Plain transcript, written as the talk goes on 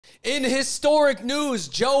In historic news,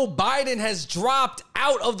 Joe Biden has dropped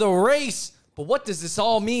out of the race. But what does this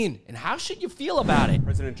all mean, and how should you feel about it?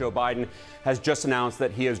 President Joe Biden has just announced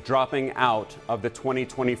that he is dropping out of the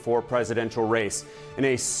 2024 presidential race. In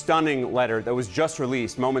a stunning letter that was just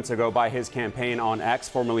released moments ago by his campaign on X,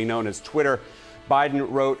 formerly known as Twitter, Biden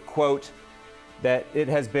wrote, quote, that it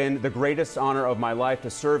has been the greatest honor of my life to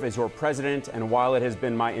serve as your president, and while it has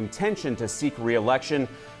been my intention to seek re-election,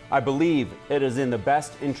 I believe it is in the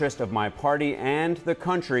best interest of my party and the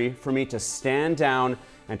country for me to stand down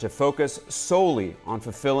and to focus solely on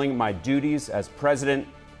fulfilling my duties as president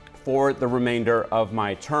for the remainder of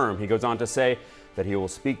my term. He goes on to say that he will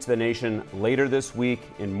speak to the nation later this week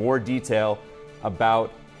in more detail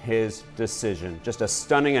about his decision. Just a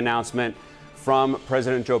stunning announcement from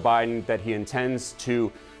President Joe Biden that he intends to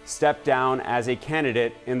step down as a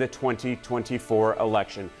candidate in the 2024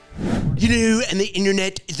 election. You know, on the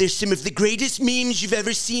internet, there's some of the greatest memes you've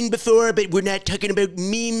ever seen before, but we're not talking about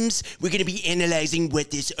memes. We're going to be analyzing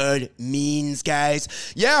what this all means, guys.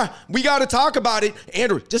 Yeah, we got to talk about it.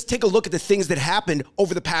 Andrew, just take a look at the things that happened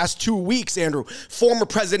over the past 2 weeks, Andrew. Former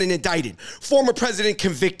president indicted. Former president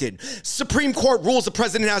convicted. Supreme Court rules the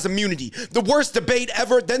president has immunity. The worst debate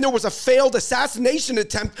ever. Then there was a failed assassination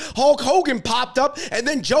attempt. Hulk Hogan popped up, and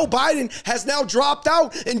then Joe Biden has now dropped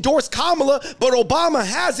out, endorsed Kamala, but Obama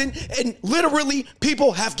hasn't. And literally,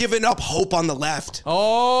 people have given up hope on the left.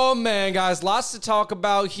 Oh, man, guys, lots to talk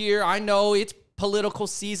about here. I know it's political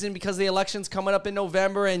season because the election's coming up in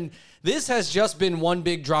November, and this has just been one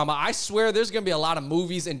big drama. I swear there's going to be a lot of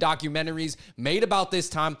movies and documentaries made about this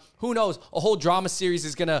time. Who knows? A whole drama series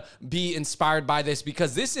is going to be inspired by this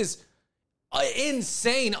because this is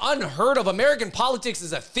insane, unheard of. American politics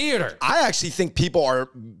is a theater. I actually think people are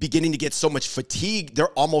beginning to get so much fatigue, they're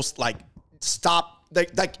almost like, stop.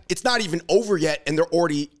 Like it's not even over yet, and they're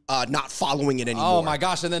already not following it anymore. Oh my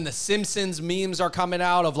gosh! And then the Simpsons memes are coming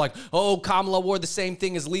out of like, oh, Kamala wore the same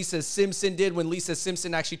thing as Lisa Simpson did when Lisa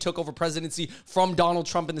Simpson actually took over presidency from Donald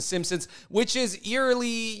Trump and the Simpsons, which is eerily,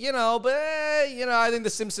 you know, but I think the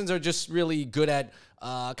Simpsons are just really good at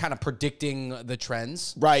kind of predicting the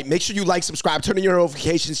trends. Right. Make sure you like, subscribe, turn on your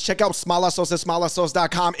notifications. Check out Smalasauce at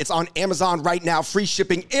smalasauce.com. It's on Amazon right now. Free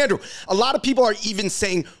shipping. Andrew, a lot of people are even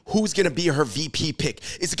saying who's going to be her VP pick.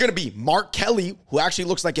 Is it going to be Mark Kelly, who actually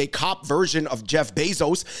looks like a cop version of Jeff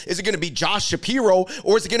Bezos? Is it going to be Josh Shapiro?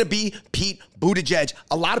 Or is it going to be Pete Buttigieg?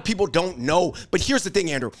 A lot of people don't know. But here's the thing,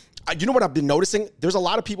 Andrew. You know what I've been noticing? There's a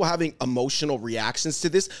lot of people having emotional reactions to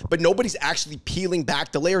this, but nobody's actually peeling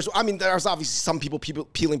back the layers. I mean, there's obviously some people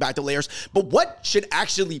peeling back the layers, but what should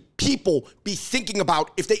actually people be thinking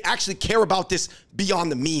about if they actually care about this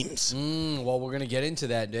beyond the memes? Well, we're going to get into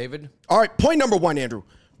that, David. All right, point number one, Andrew.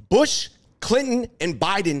 Bush, Clinton, and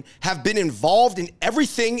Biden have been involved in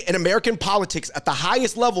everything in American politics at the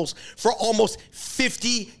highest levels for almost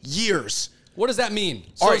 50 years. What does that mean?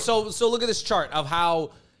 So look at this chart of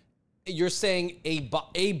how you're saying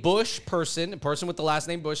a Bush person, a person with the last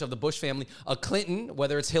name Bush of the Bush family, a Clinton,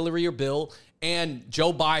 whether it's Hillary or Bill, and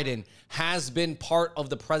Joe Biden has been part of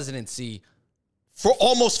the presidency for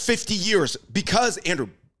almost 50 years because, Andrew,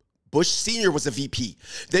 Bush Sr. was a VP.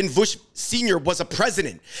 Then Bush Sr. was a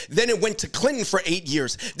president. Then it went to Clinton for 8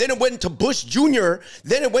 years. Then it went to Bush Jr.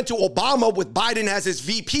 Then it went to Obama with Biden as his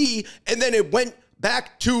VP. And then it went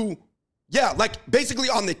back to, yeah, like basically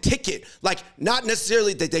on the ticket. Like not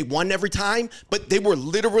necessarily that they won every time, but they were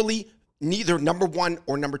literally neither number one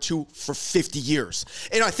or number two for 50 years.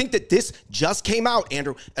 And I think that this just came out,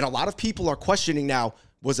 Andrew, and a lot of people are questioning now,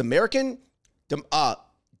 was American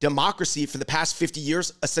democracy for the past 50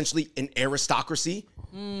 years essentially an aristocracy?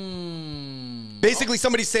 Basically,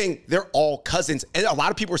 somebody's saying they're all cousins. And a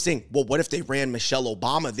lot of people are saying, well, what if they ran Michelle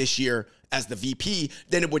Obama this year as the VP?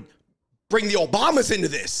 Then it would bring the Obamas into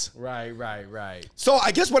this. Right. So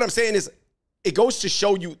I guess what I'm saying is it goes to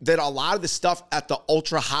show you that a lot of the stuff at the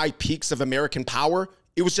ultra high peaks of American power,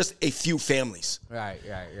 it was just a few families. Right.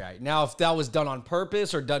 Now, if that was done on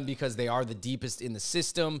purpose or done because they are the deepest in the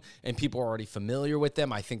system and people are already familiar with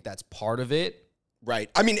them, I think that's part of it.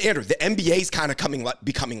 Right. I mean, Andrew, the NBA's kind of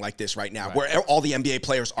becoming like this right now, where all the NBA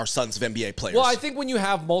players are sons of NBA players. Well, I think when you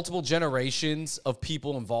have multiple generations of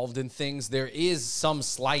people involved in things, there is some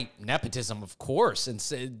slight nepotism, of course. And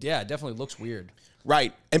so, yeah, it definitely looks weird.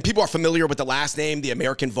 Right. And people are familiar with the last name. The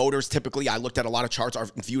American voters, typically, I looked at a lot of charts, are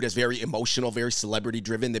viewed as very emotional, very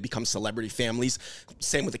celebrity-driven. They become celebrity families.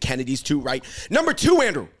 Same with the Kennedys, too, right? Number two,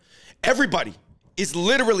 Andrew, everybody is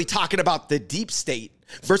literally talking about the deep state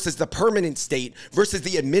versus the permanent state versus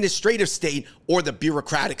the administrative state or the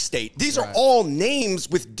bureaucratic state. These are all names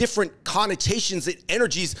with different connotations and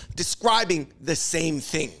energies describing the same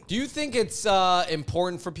thing. Do you think it's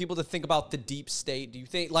important for people to think about the deep state? Do you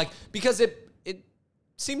think, like, because it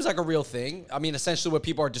seems like a real thing. I mean, essentially what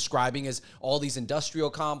people are describing is all these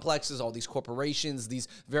industrial complexes, all these corporations, these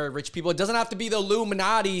very rich people. It doesn't have to be the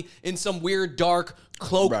Illuminati in some weird, dark,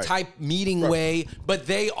 cloak type meeting way, but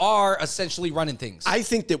they are essentially running things. I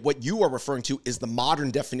think that what you are referring to is the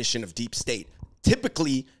modern definition of deep state.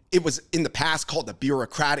 Typically, it was in the past called the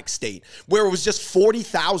bureaucratic state, where it was just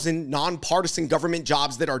 40,000 nonpartisan government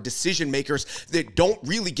jobs that are decision makers that don't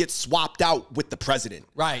really get swapped out with the president.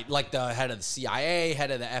 Right, like the head of the CIA,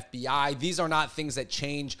 head of the FBI. These are not things that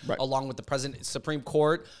change along with the president. Supreme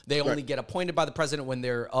Court, they only get appointed by the president when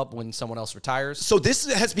they're up, when someone else retires. So this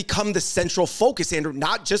has become the central focus, Andrew,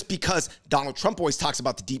 not just because Donald Trump always talks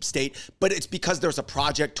about the deep state, but it's because there's a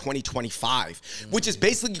Project 2025, which is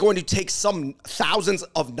basically going to take some thousands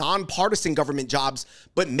of nonpartisan government jobs,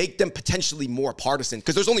 but make them potentially more partisan.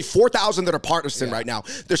 Because there's only 4,000 that are partisan right now.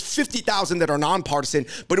 There's 50,000 that are nonpartisan,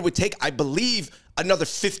 but it would take, I believe, another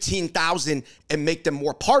 15,000 and make them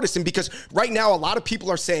more partisan, because right now a lot of people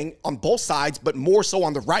are saying on both sides, but more so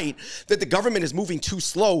on the right, that the government is moving too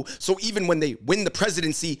slow. So even when they win the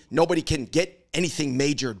presidency, nobody can get anything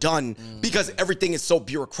major done because everything is so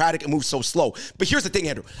bureaucratic and moves so slow. But here's the thing,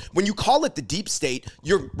 Andrew. When you call it the deep state,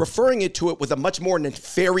 you're referring it to it with a much more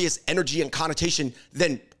nefarious energy and connotation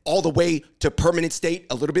than all the way to permanent state,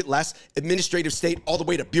 a little bit less, administrative state, all the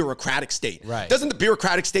way to bureaucratic state. Right. Doesn't the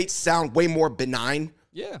bureaucratic state sound way more benign?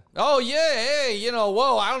 Yeah. Oh, yeah. Hey, you know,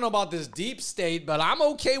 whoa, I don't know about this deep state, but I'm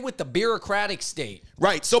okay with the bureaucratic state.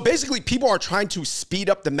 Right. So basically, people are trying to speed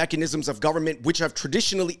up the mechanisms of government, which have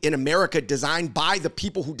traditionally in America designed by the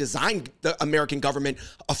people who designed the American government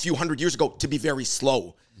a few hundred years ago to be very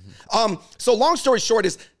slow. So long story short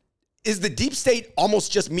is the deep state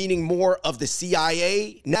almost just meaning more of the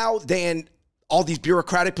CIA now than all these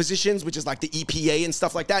bureaucratic positions, which is like the EPA and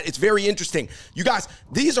stuff like that? It's very interesting. You guys,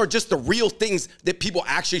 these are just the real things that people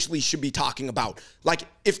actually should be talking about. Like,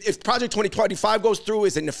 if Project 2025 goes through,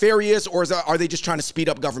 is it nefarious, or are they just trying to speed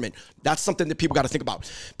up government? That's something that people got to think about.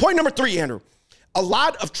 Point number 3, Andrew. A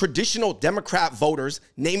lot of traditional Democrat voters,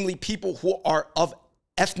 namely people who are of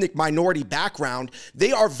ethnic minority background,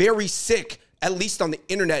 they are very sick, at least on the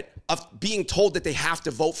internet, of being told that they have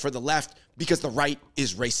to vote for the left because the right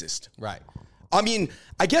is racist. Right. I mean,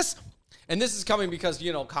 I guess... And this is coming because,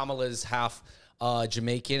 you know, Kamala is half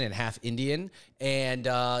Jamaican and half Indian. And,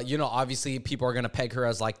 you know, obviously people are going to peg her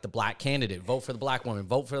as like the black candidate. Vote for the black woman.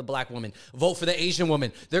 Vote for the black woman. Vote for the Asian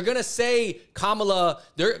woman. They're going to say Kamala,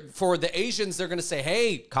 for the Asians, they're going to say,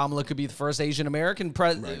 hey, Kamala could be the first Asian American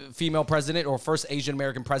female president, or first Asian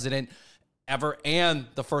American president ever, and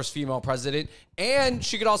the first female president. And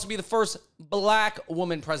she could also be the first black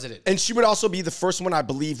woman president. And she would also be the first one, I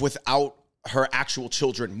believe, without her actual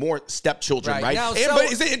children, more stepchildren, right? Now,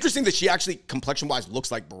 but is it interesting that she actually, complexion-wise,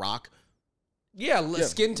 looks like Barack? Yeah,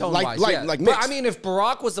 skin tone-wise. But I mean, if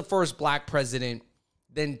Barack was the first black president,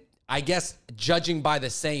 then I guess judging by the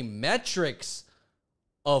same metrics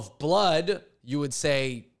of blood, you would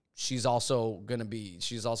say she's also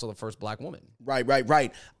the first black woman.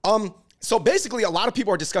 Right. So basically, a lot of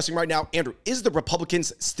people are discussing right now, Andrew, is the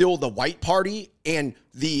Republicans still the white party and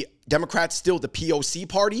the Democrats still the POC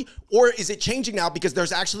party? Or is it changing now because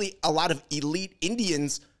there's actually a lot of elite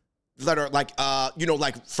Indians that are like,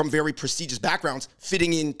 like from very prestigious backgrounds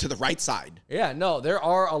fitting into the right side? Yeah, no, there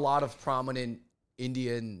are a lot of prominent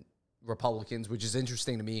Indian Republicans, which is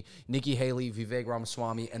interesting to me. Nikki Haley, Vivek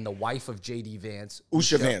Ramaswamy, and the wife of J.D. Vance.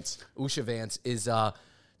 Usha Vance. Usha Vance is...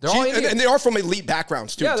 and they are from elite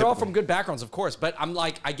backgrounds, too. Yeah, they're all from good backgrounds, of course. But I'm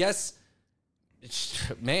like, I guess,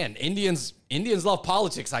 man, Indians love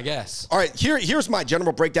politics, I guess. All right, here's my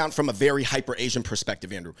general breakdown from a very hyper-Asian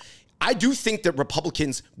perspective, Andrew. I do think that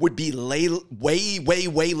Republicans would be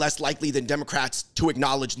way less likely than Democrats to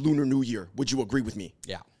acknowledge Lunar New Year. Would you agree with me?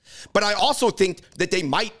 Yeah. But I also think that they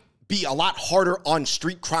might be a lot harder on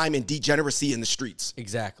street crime and degeneracy in the streets.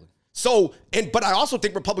 Exactly. So, but I also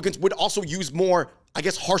think Republicans would also use more, I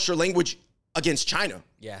guess, harsher language against China.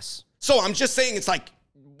 Yes. So I'm just saying, it's like,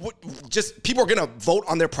 just people are going to vote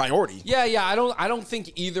on their priority. Yeah. I don't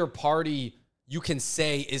think either party you can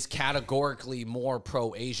say is categorically more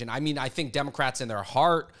pro-Asian. I mean, I think Democrats in their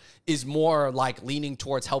heart is more like leaning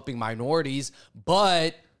towards helping minorities,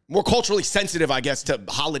 but more culturally sensitive, I guess, to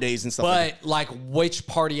holidays and stuff. But like which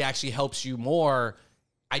party actually helps you more?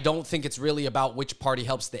 I don't think it's really about which party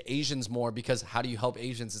helps the Asians more, because how do you help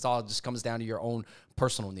Asians? It all just comes down to your own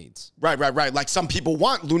personal needs. Right. Like some people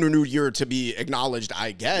want Lunar New Year to be acknowledged,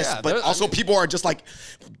 I guess. Yeah, but also people are just like,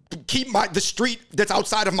 keep the street that's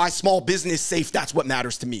outside of my small business safe. That's what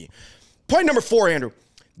matters to me. Point number 4, Andrew.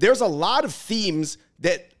 There's a lot of themes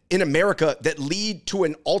that in America that lead to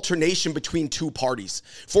an alternation between two parties.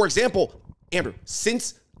 For example, Andrew,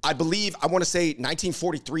 since I want to say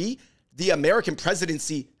 1943, the American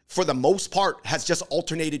presidency, for the most part, has just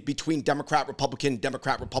alternated between Democrat, Republican.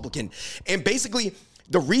 And basically,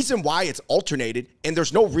 the reason why it's alternated, and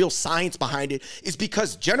there's no real science behind it, is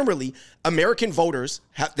because generally, American voters,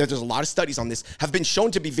 there's a lot of studies on this, have been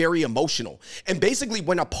shown to be very emotional. And basically,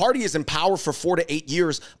 when a party is in power for 4 to 8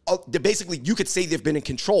 years, basically, you could say they've been in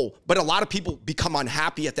control, but a lot of people become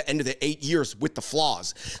unhappy at the end of the 8 years with the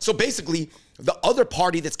flaws. So basically, the other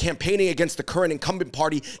party that's campaigning against the current incumbent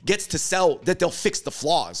party gets to sell that they'll fix the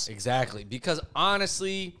flaws. Exactly. Because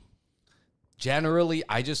honestly, generally,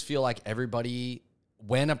 I just feel like everybody,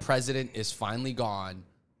 when a president is finally gone,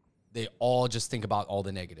 they all just think about all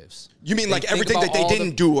the negatives. You mean like everything that they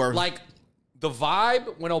didn't do? Or like the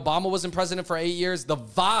vibe when Obama wasn't president for 8 years, the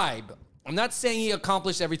vibe, I'm not saying he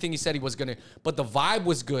accomplished everything he said he was going to, but the vibe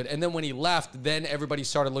was good. And then when he left, then everybody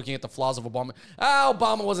started looking at the flaws of Obama.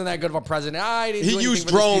 Obama wasn't that good of a president. He used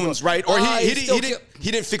drones, right? Or he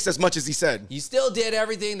didn't fix as much as he said. He still did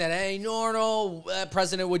everything that a normal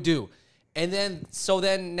president would do. And then,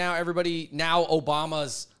 now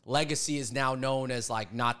Obama's legacy is now known as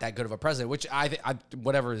like not that good of a president, which I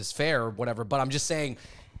whatever is fair or whatever. But I'm just saying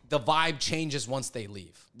the vibe changes once they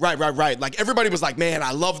leave. Right. Like everybody was like, man,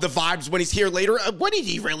 I love the vibes when he's here later. What did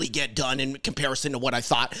he really get done in comparison to what I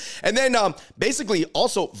thought? And then basically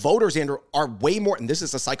also voters, Andrew, are way more, and this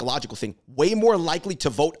is a psychological thing, way more likely to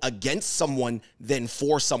vote against someone than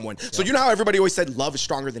for someone. Yeah. So you know how everybody always said love is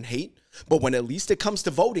stronger than hate? But when at least it comes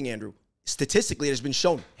to voting, Andrew, statistically it has been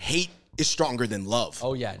shown hate is stronger than love.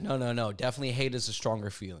 Oh yeah, no. Definitely hate is a stronger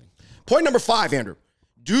feeling. Point number 5, Andrew.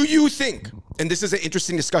 Do you think, and this is an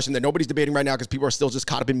interesting discussion that nobody's debating right now because people are still just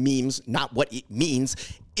caught up in memes, not what it means,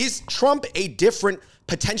 is Trump a different,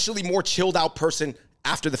 potentially more chilled out person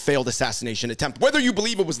after the failed assassination attempt, whether you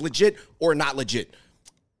believe it was legit or not legit?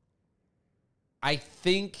 I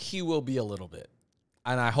think he will be a little bit.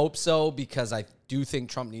 And I hope so, because I do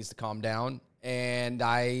think Trump needs to calm down. And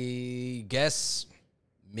I guess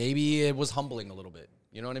maybe it was humbling a little bit.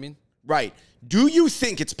 You know what I mean? Right. Do you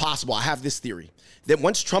think it's possible, I have this theory, that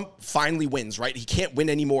once Trump finally wins, right, he can't win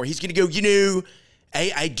anymore, he's going to go,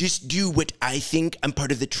 I just do what I think. I'm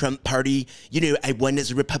part of the Trump party. I won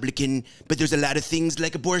as a Republican, but there's a lot of things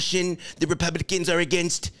like abortion the Republicans are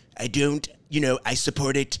against. I don't, I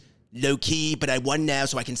support it low key, but I won now,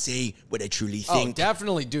 so I can say what I truly think. Oh,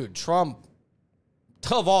 definitely, dude. Trump,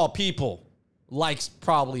 of all people,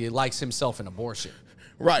 probably likes himself in abortion.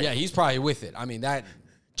 Right. Yeah, he's probably with it. I mean, that...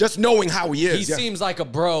 Just knowing how he is. He seems like a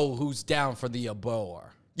bro who's down for the abor.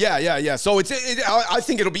 Yeah. So I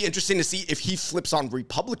think it'll be interesting to see if he flips on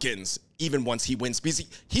Republicans even once he wins. Because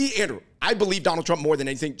Andrew, I believe Donald Trump more than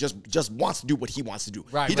anything just wants to do what he wants to do.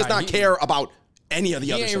 Right, he does not care about any of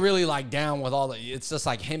the other stuff. He ain't really like down with all the... It's just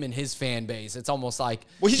like him and his fan base. It's almost like...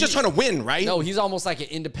 Well, he's just trying to win, right? No, he's almost like an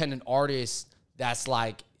independent artist that's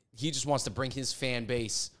like... He just wants to bring his fan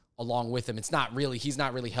base along with him. He's not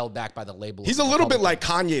really held back by the label. He's a little bit like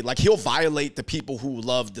Kanye. Like he'll violate the people who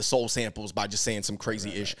love the soul samples by just saying some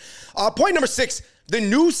crazy ish. Point number 6, the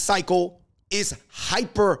news cycle is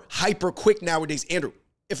hyper quick nowadays. Andrew,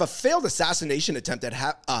 if a failed assassination attempt that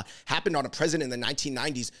happened on a president in the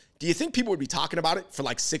 1990s, do you think people would be talking about it for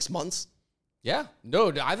like 6 months? Yeah,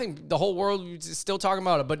 no, I think the whole world is still talking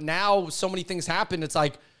about it. But now so many things happen. It's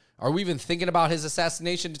like, are we even thinking about his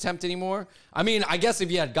assassination attempt anymore? I mean, I guess if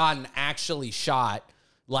he had gotten actually shot,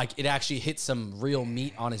 like it actually hit some real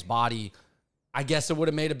meat on his body, I guess it would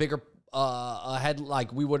have made a bigger head.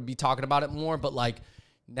 Like we would be talking about it more. But like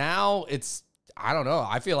now it's, I don't know.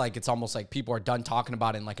 I feel like it's almost like people are done talking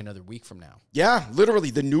about it in like another week from now. Yeah,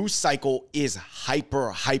 literally the news cycle is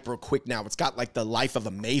hyper quick now. It's got like the life of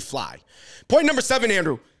a mayfly. Point number 7,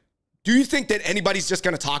 Andrew. Do you think that anybody's just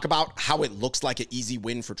going to talk about how it looks like an easy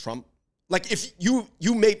win for Trump? Like if you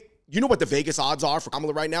know what the Vegas odds are for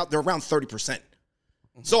Kamala right now? They're around 30%.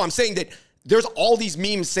 Mm-hmm. So I'm saying that there's all these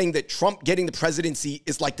memes saying that Trump getting the presidency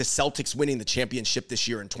is like the Celtics winning the championship this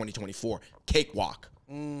year in 2024. Cakewalk.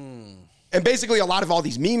 And basically a lot of all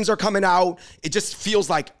these memes are coming out. It just feels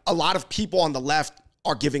like a lot of people on the left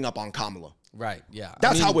are giving up on Kamala. Right, yeah.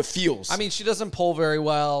 That's how it feels. I mean, she doesn't poll very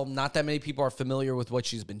well. Not that many people are familiar with what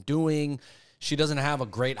she's been doing. She doesn't have a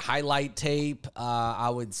great highlight tape.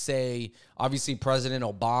 I would say, obviously, President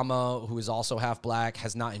Obama, who is also half black,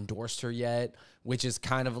 has not endorsed her yet, which is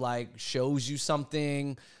kind of like shows you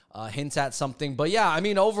something, hints at something. But yeah, I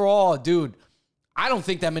mean, overall, dude, I don't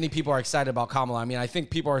think that many people are excited about Kamala. I mean, I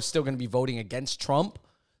think people are still going to be voting against Trump.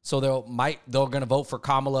 So they're going to vote for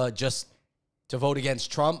Kamala just to vote against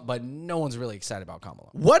Trump, but no one's really excited about Kamala.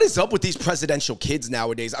 What is up with these presidential kids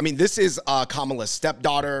nowadays? I mean, this is Kamala's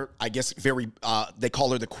stepdaughter. I guess they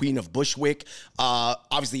call her the Queen of Bushwick.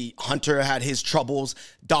 Obviously, Hunter had his troubles.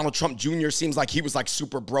 Donald Trump Jr. seems like he was like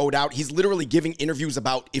super broed out. He's literally giving interviews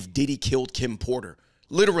about if Diddy killed Kim Porter.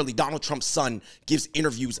 Literally, Donald Trump's son gives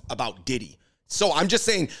interviews about Diddy. So I'm just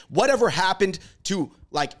saying, whatever happened to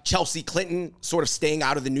like Chelsea Clinton sort of staying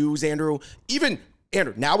out of the news, Andrew,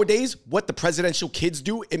 Andrew, nowadays, what the presidential kids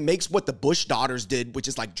do, it makes what the Bush daughters did, which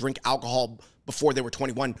is like drink alcohol before they were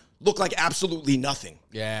 21, look like absolutely nothing.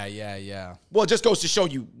 Yeah. Well, it just goes to show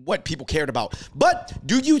you what people cared about. But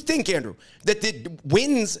do you think, Andrew, that the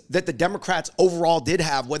wins that the Democrats overall did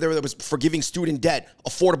have, whether it was forgiving student debt,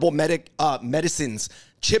 affordable medicines,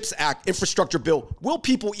 CHIPS Act, infrastructure bill, will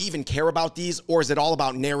people even care about these? Or is it all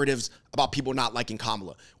about narratives about people not liking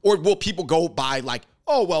Kamala? Or will people go by like,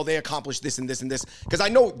 oh, well, they accomplished this and this and this? Because I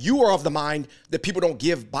know you are of the mind that people don't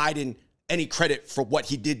give Biden any credit for what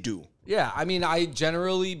he did do. Yeah, I mean, I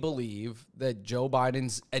generally believe that Joe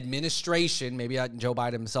Biden's administration, maybe not Joe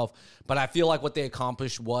Biden himself, but I feel like what they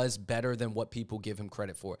accomplished was better than what people give him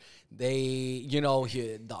credit for. They,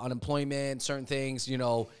 the unemployment, certain things,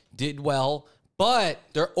 did well, but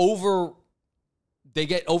they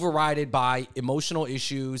get overridden by emotional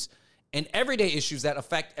issues and everyday issues that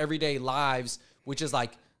affect everyday lives, which is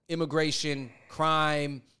like immigration,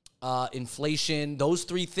 crime, inflation, those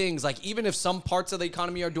three things. Like, even if some parts of the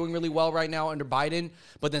economy are doing really well right now under Biden,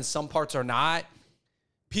 but then some parts are not,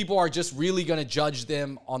 people are just really going to judge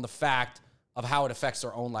them on the fact of how it affects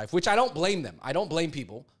their own life, which I don't blame them. I don't blame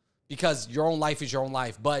people, because your own life is your own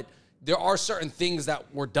life. But there are certain things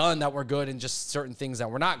that were done that were good and just certain things that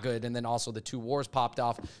were not good. And then also the 2 wars popped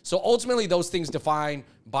off. So ultimately, those things define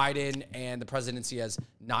Biden and the presidency as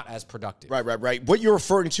not as productive. Right. What you're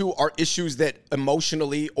referring to are issues that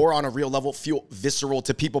emotionally or on a real level feel visceral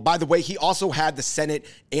to people. By the way, he also had the Senate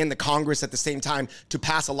and the Congress at the same time to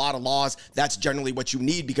pass a lot of laws. That's generally what you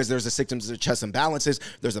need, because there's the symptoms of checks and balances.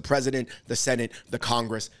 There's the president, the Senate, the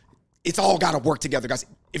Congress. It's all got to work together, guys.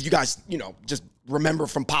 If you guys, just remember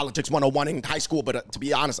from Politics 101 in high school, but to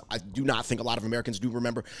be honest, I do not think a lot of Americans do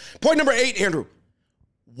remember. Point number 8, Andrew.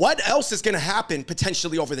 What else is going to happen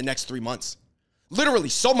potentially over the next 3 months? Literally,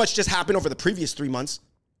 so much just happened over the previous 3 months.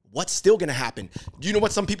 What's still going to happen? Do you know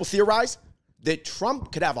what some people theorize? That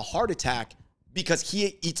Trump could have a heart attack because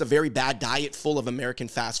he eats a very bad diet full of American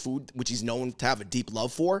fast food, which he's known to have a deep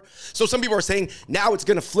love for. So some people are saying now it's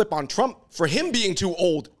going to flip on Trump for him being too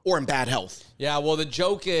old or in bad health. Yeah, well, the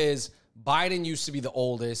joke is Biden used to be the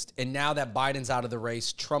oldest, and now that Biden's out of the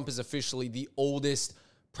race, Trump is officially the oldest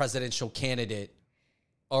presidential candidate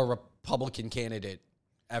or Republican candidate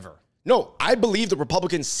ever. No, I believe the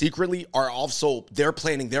Republicans secretly are also, they're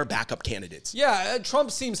planning their backup candidates. Yeah, Trump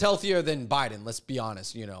seems healthier than Biden, let's be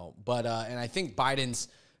honest, But, and I think Biden's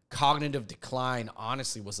cognitive decline,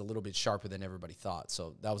 honestly, was a little bit sharper than everybody thought.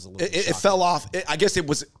 So that was a little bit It fell off. I guess it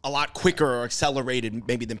was a lot quicker or accelerated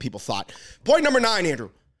maybe than people thought. Point number 9, Andrew.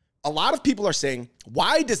 A lot of people are saying,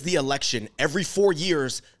 why does the election every 4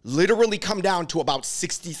 years literally come down to about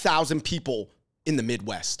 60,000 people in the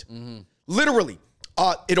Midwest? Literally.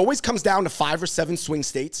 It always comes down to 5 or 7 swing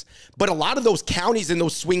states, but a lot of those counties in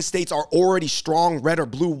those swing states are already strong, red or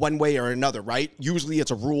blue, one way or another, right? Usually it's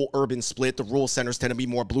a rural-urban split. The rural centers tend to be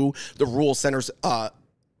more blue. The rural centers tend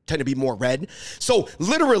to be more red. So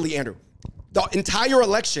literally, Andrew, the entire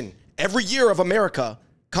election, every year of America,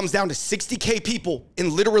 comes down to 60K people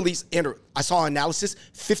in literally, Andrew, I saw an analysis,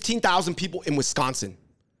 15,000 people in Wisconsin.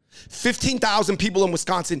 15,000 people in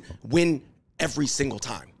Wisconsin win every single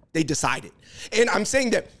time. They decided. And I'm saying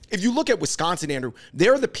that if you look at Wisconsin, Andrew,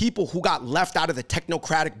 they're the people who got left out of the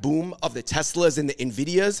technocratic boom of the Teslas and the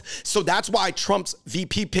NVIDIAs. So that's why Trump's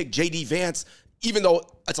VP pick, J.D. Vance, even though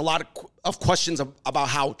it's a lot of questions about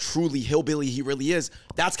how truly hillbilly he really is,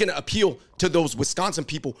 that's going to appeal to those Wisconsin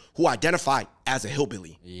people who identify as a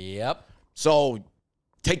hillbilly. Yep. So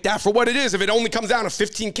take that for what it is. If it only comes down to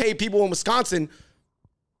 15K people in Wisconsin,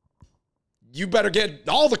 you better get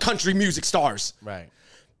all the country music stars. Right.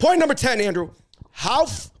 Point number 10, Andrew.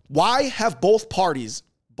 Why have both parties,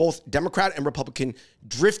 both Democrat and Republican,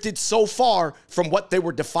 drifted so far from what they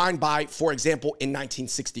were defined by, for example, in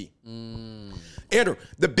 1960? Andrew,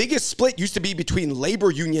 the biggest split used to be between labor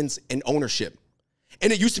unions and ownership.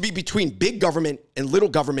 And it used to be between big government and little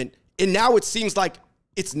government. And now it seems like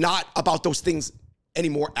it's not about those things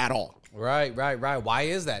anymore at all. Right. Why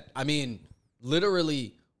is that? I mean,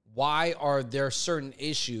 literally, why are there certain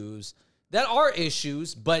issues that are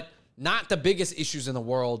issues, but not the biggest issues in the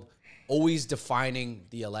world, always defining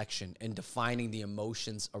the election and defining the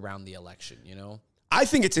emotions around the election, you know? I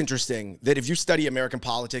think it's interesting that if you study American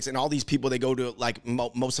politics, and all these people, they go to, like,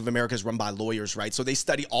 most of America is run by lawyers, right? So they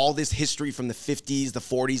study all this history from the 50s, the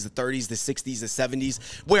 40s, the 30s, the 60s, the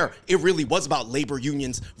 70s, where it really was about labor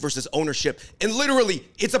unions versus ownership. And literally,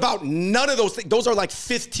 it's about none of those things. Those are like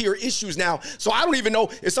fifth-tier issues now. So I don't even know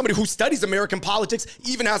if somebody who studies American politics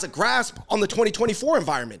even has a grasp on the 2024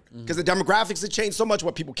 environment, because the demographics have changed so much.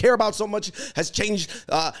 What people care about so much has changed.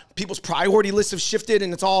 People's priority lists have shifted,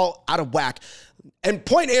 and it's all out of whack. And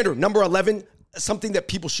point, Andrew, number 11, something that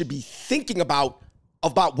people should be thinking about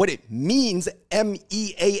what it means,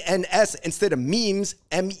 MEANS, instead of memes,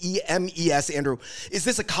 MEMES, Andrew, is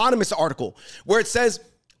this Economist article where it says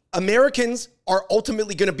Americans are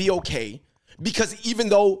ultimately going to be okay because even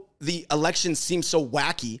though the election seems so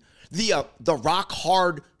wacky, the rock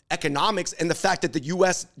hard economics and the fact that the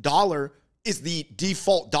US dollar is the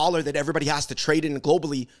default dollar that everybody has to trade in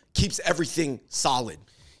globally keeps everything solid.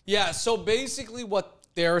 Yeah, so basically what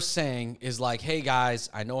they're saying is like, hey, guys,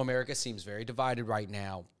 I know America seems very divided right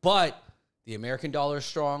now, but the American dollar is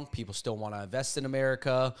strong. People still want to invest in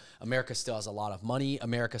America. America still has a lot of money.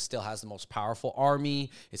 America still has the most powerful army.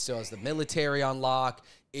 It still has the military on lock.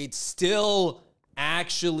 It's still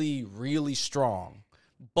actually really strong.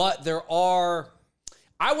 But there are,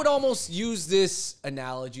 I would almost use this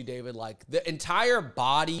analogy, David, like the entire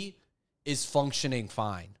body is functioning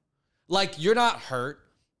fine. Like you're not hurt.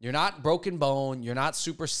 You're not broken bone. You're not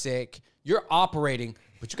super sick. You're operating,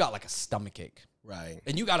 but you got like a stomach ache. Right.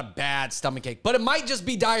 And you got a bad stomach ache. But it might just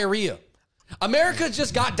be diarrhea. America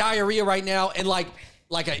just got diarrhea right now and like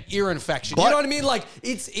an ear infection. You know what I mean? Like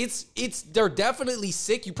they're definitely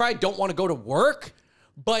sick. You probably don't want to go to work,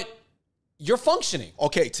 but you're functioning.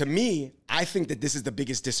 Okay, to me, I think that this is the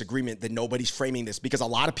biggest disagreement, that nobody's framing this, because a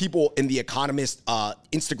lot of people in the Economist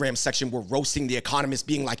Instagram section were roasting the Economist,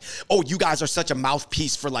 being like, oh, you guys are such a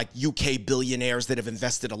mouthpiece for like UK billionaires that have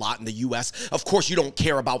invested a lot in the US. Of course, you don't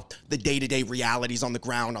care about the day-to-day realities on the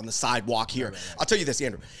ground, on the sidewalk here. Right. I'll tell you this,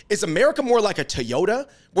 Andrew. Is America more like a Toyota,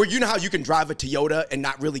 where you know how you can drive a Toyota and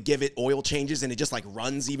not really give it oil changes and it just like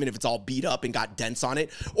runs even if it's all beat up and got dents on it?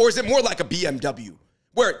 Or is it more like a BMW?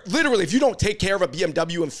 Where literally, if you don't take care of a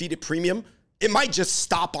BMW and feed it premium, it might just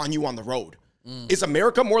stop on you on the road. Is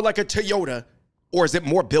America more like a Toyota, or is it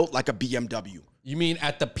more built like a BMW? You mean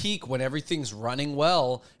at the peak when everything's running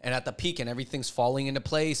well, and at the peak and everything's falling into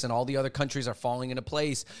place and all the other countries are falling into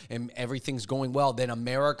place and everything's going well, then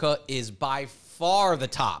America is by far the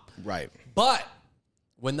top. Right. But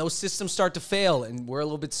when those systems start to fail and we're a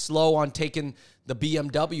little bit slow on taking the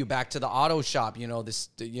BMW back to the auto shop, you know,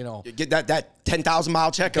 you get that 10,000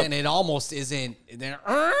 mile checkup. And it almost isn't.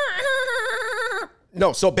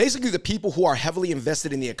 No, so basically the people who are heavily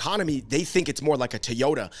invested in the economy, they think it's more like a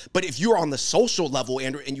Toyota. But if you're on the social level,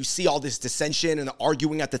 Andrew, and you see all this dissension and the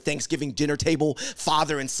arguing at the Thanksgiving dinner table,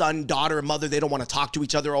 father and son, daughter and mother, they don't want to talk to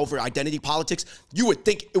each other over identity politics, you would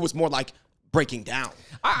think it was more like breaking down.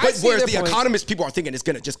 Whereas the Economist people are thinking it's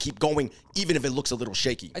going to just keep going, even if it looks a little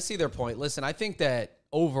shaky. I see their point. Listen, I think that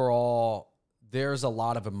overall, there's a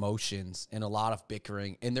lot of emotions and a lot of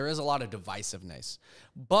bickering, and there is a lot of divisiveness.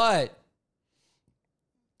 But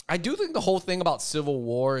I do think the whole thing about Civil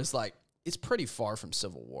War is like, it's pretty far from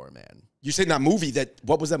Civil War, man. You said that movie,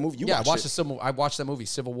 what was that movie? I watched that movie,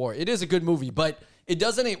 Civil War. It is a good movie, but it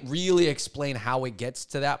doesn't really explain how it gets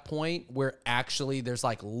to that point where actually there's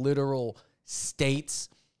like literal states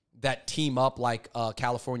that team up, like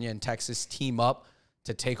California and Texas team up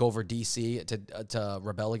to take over DC to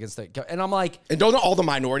rebel against the. And I'm like, and don't all the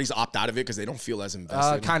minorities opt out of it because they don't feel as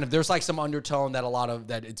invested? Kind of. There's like some undertone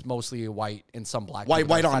that it's mostly white and some black.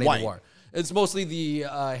 White on white. War. It's mostly the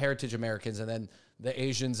heritage Americans, and then the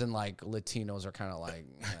Asians and like Latinos are kind of like.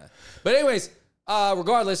 But anyways,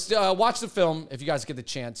 regardless, watch the film if you guys get the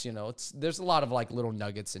chance. You know, there's a lot of like little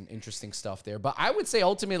nuggets and interesting stuff there. But I would say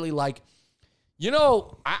ultimately, like, you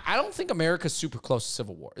know, I don't think America's super close to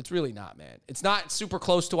Civil War. It's really not, man. It's not super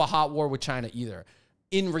close to a hot war with China either,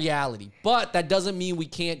 in reality. But that doesn't mean we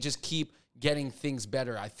can't just keep getting things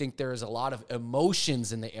better. I think there is a lot of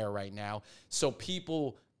emotions in the air right now. So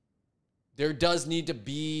there does need to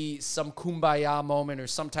be some kumbaya moment or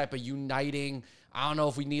some type of uniting. I don't know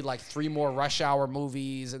if we need like 3 more Rush Hour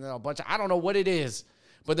movies and then a bunch of, I don't know what it is.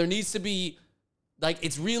 But there needs to be, like,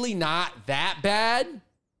 it's really not that bad.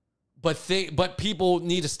 but people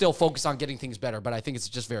need to still focus on getting things better. But I think it's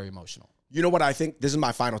just very emotional. You know what I think? This is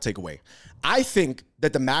my final takeaway. I think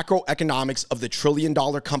that the macroeconomics of the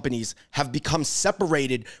trillion-dollar companies have become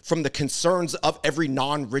separated from the concerns of every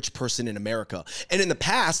non-rich person in America. And in the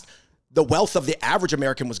past, the wealth of the average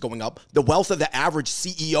American was going up. The wealth of the average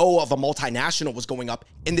CEO of a multinational was going up,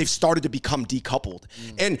 and they've started to become decoupled.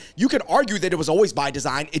 And you could argue that it was always by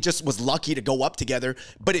design. It just was lucky to go up together.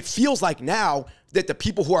 But it feels like now that the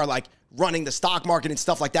people who are like running the stock market and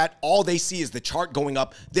stuff like that, all they see is the chart going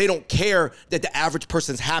up. They don't care that the average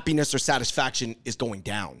person's happiness or satisfaction is going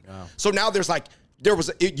down. Wow. So now there's like,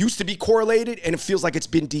 it used to be correlated, and it feels like it's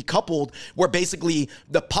been decoupled, where basically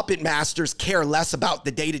the puppet masters care less about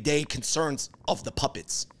the day-to-day concerns of the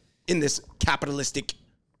puppets in this capitalistic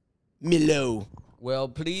milieu. Well,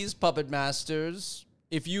 please, puppet masters,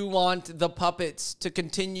 if you want the puppets to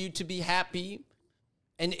continue to be happy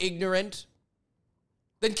and ignorant,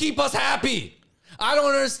 then keep us happy. I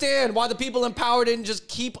don't understand why the people in power didn't just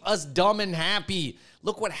keep us dumb and happy.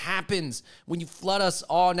 Look what happens when you flood us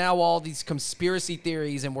all these conspiracy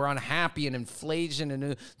theories, and we're unhappy, and inflation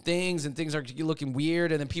and things are looking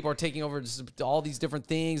weird, and then people are taking over all these different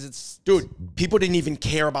things. Dude, people didn't even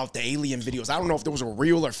care about the alien videos. I don't know if there was a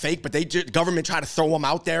real or fake, but government tried to throw them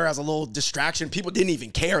out there as a little distraction. People didn't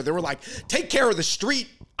even care. They were like, take care of the street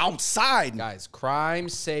outside. Guys, crime,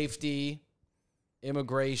 safety,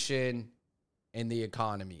 immigration, and the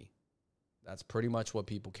economy. That's pretty much what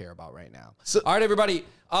people care about right now. So, all right, everybody,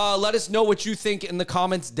 let us know what you think in the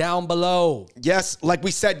comments down below. Yes, like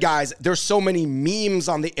we said, guys, there's so many memes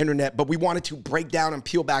on the internet, but we wanted to break down and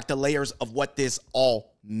peel back the layers of what this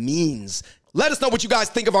all means. Let us know what you guys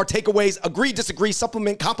think of our takeaways. Agree, disagree,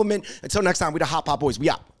 supplement, compliment. Until next time, we the Hot Pot Boys. We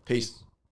out. Peace.